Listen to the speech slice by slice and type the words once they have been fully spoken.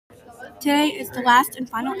Today is the last and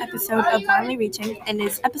final episode of Finally Reaching, and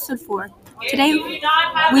is episode 4. Today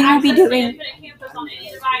we will be doing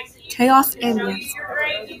Chaos Ambience,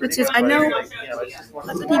 which is, I know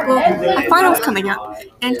lots of people have finals coming up,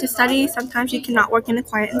 and to study sometimes you cannot work in a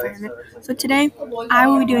quiet environment. So today I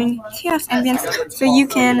will be doing Chaos Ambience so you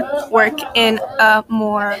can work in a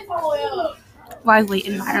more lively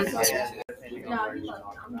environment.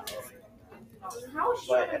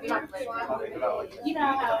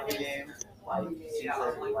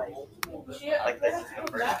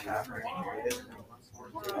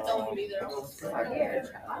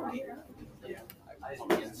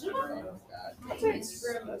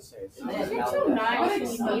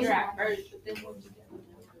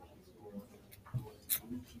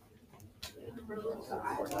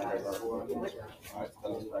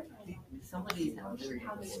 Some of these have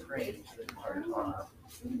very strange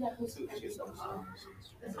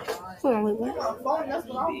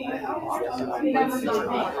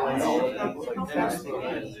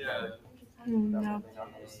No.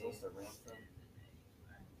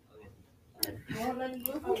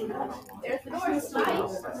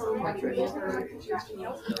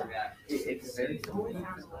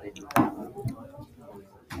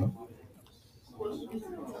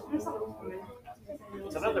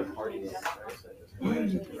 It's another party.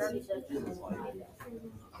 Can't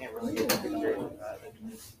really get a picture of that.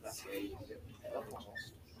 That's where you can get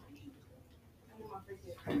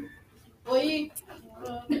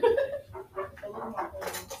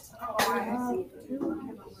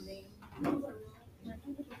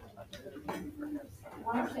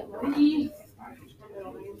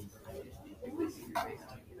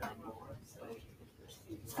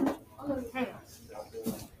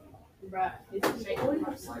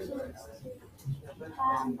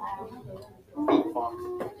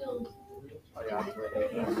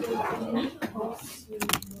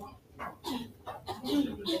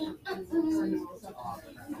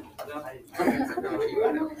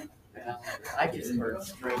I just heard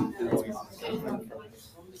strange noises.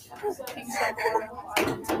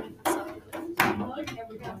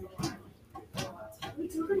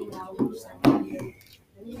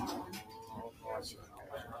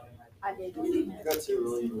 That's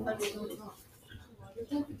really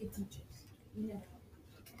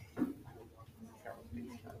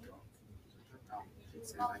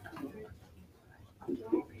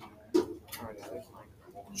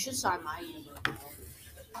You should sign my email.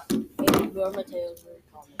 Your Mateo's very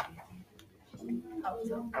common. I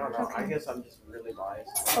don't know. I guess I'm just really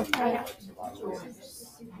biased.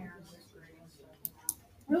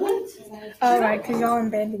 Alright, because y'all in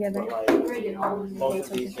band together. Like, both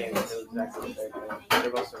of these games do exactly the same thing. They're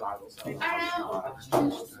both survival stuff.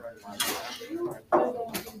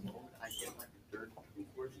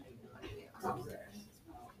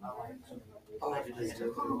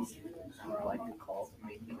 Like the calls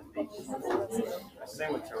making a big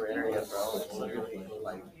same with Terraria, bro. It's literally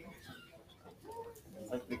like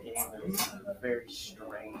the game is very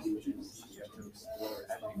strange. You have to explore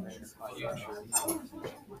everything.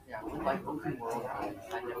 Yeah, like open world. I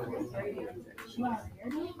never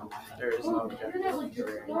there is no objective in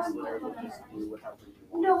Terraria. It's literally just do whatever you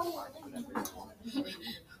want. Whatever you want.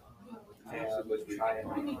 And try and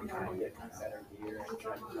get better gear and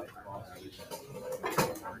try to fight bosses.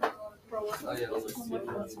 I need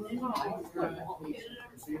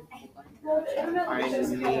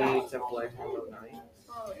to play Hollow Knight.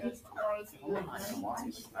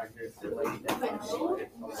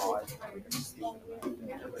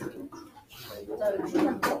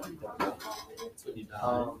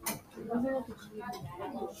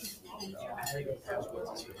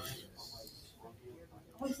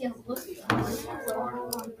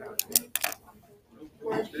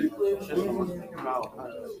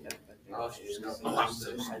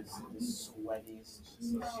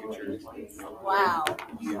 Wow.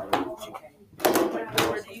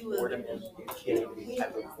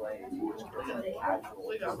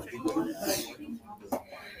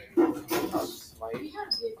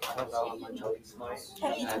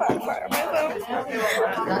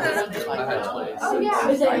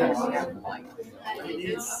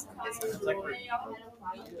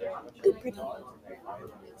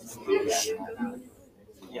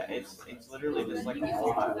 Yeah, it's literally just like a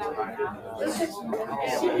mobile. The thing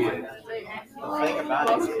about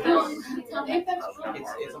it is,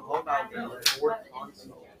 it's a mobile for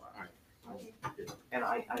console. And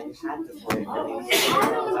I had to play it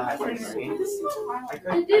because I had to train. I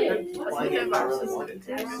couldn't play it if I really wanted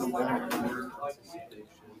to.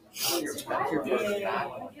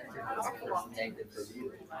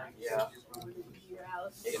 Yeah.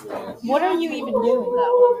 What are you even doing?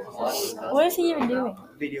 What is he even doing?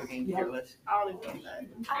 Video game tier list.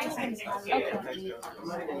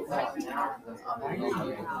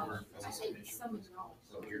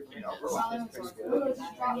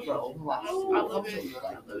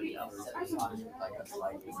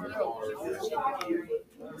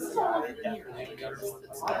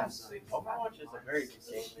 Overwatch is a very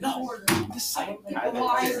distinct. No, the same.